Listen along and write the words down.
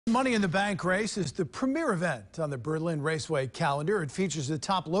Money in the Bank race is the premier event on the Berlin Raceway calendar. It features the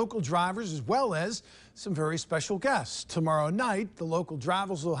top local drivers as well as some very special guests. Tomorrow night, the local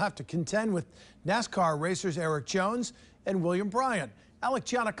drivers will have to contend with NASCAR racers Eric Jones and William Bryant. Alec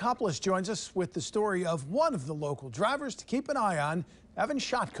Giannakopoulos joins us with the story of one of the local drivers to keep an eye on, Evan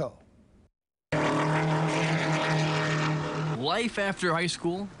Shotko. Life after high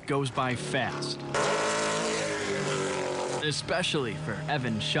school goes by fast, especially for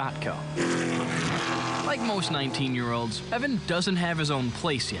Evan Shotko. Like most 19-year-olds, Evan doesn't have his own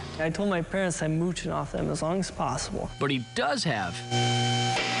place yet. I told my parents I'm mooching off them as long as possible. But he does have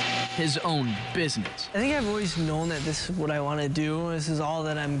his own business. I think I've always known that this is what I want to do. This is all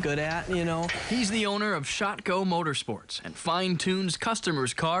that I'm good at, you know. He's the owner of Shotko Motorsports and fine-tunes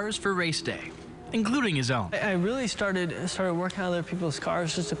customers' cars for race day, including his own. I really started working on other people's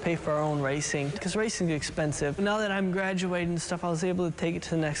cars just to pay for our own racing, because racing is expensive. Now that I'm graduating and stuff, I was able to take it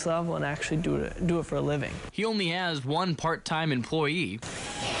to the next level and actually do it for a living. He only has one part-time employee,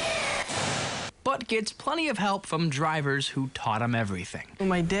 but gets plenty of help from drivers who taught him everything.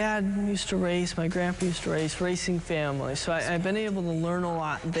 My dad used to race, my grandpa used to race, racing family, so I've been able to learn a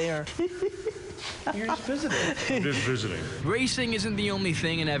lot there. You're just visiting. I'm just visiting. Racing isn't the only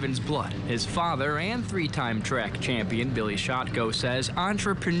thing in Evan's blood. His father and three-time track champion Billy Shotko says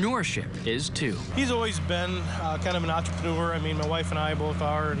entrepreneurship is too. He's always been kind of an entrepreneur. I mean, my wife and I both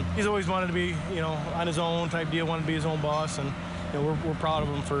are, and he's always wanted to be, you know, on his own type deal, wanted to be his own boss, and you know, we're proud of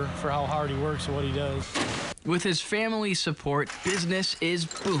him for how hard he works and what he does. With his family's support, business is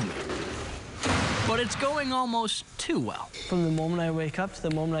booming. But it's going almost too well. From the moment I wake up to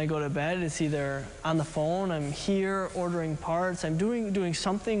the moment I go to bed, it's either on the phone, I'm here ordering parts, I'm doing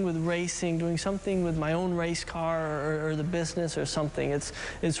something with racing, doing something with my own race car or the business or something.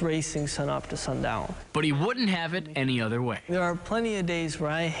 It's racing sun up to sundown. But he wouldn't have it any other way. There are plenty of days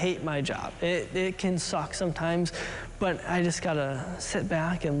where I hate my job. It can suck sometimes, but I just gotta sit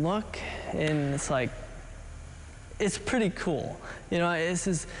back and look, and it's like, it's pretty cool. You know,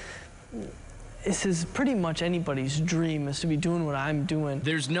 this is pretty much anybody's dream, is to be doing what I'm doing.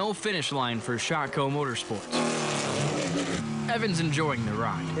 There's no finish line for Shotko Motorsports. Evan's enjoying the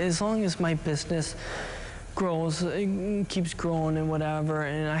ride. As long as my business grows, it keeps growing and whatever,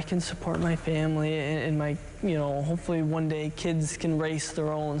 and I can support my family and my, you know, hopefully one day kids can race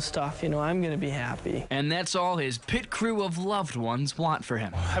their own stuff, you know, I'm gonna be happy. And that's all his pit crew of loved ones want for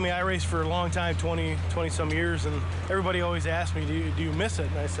him. I mean, I raced for a long time, 20 some years, and everybody always asked me, do you miss it?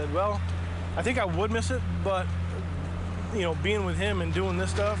 And I said, well, I think I would miss it, but, you know, being with him and doing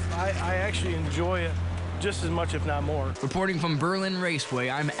this stuff, I actually enjoy it just as much, if not more. Reporting from Berlin Raceway,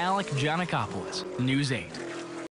 I'm Alec Giannakopoulos, News 8.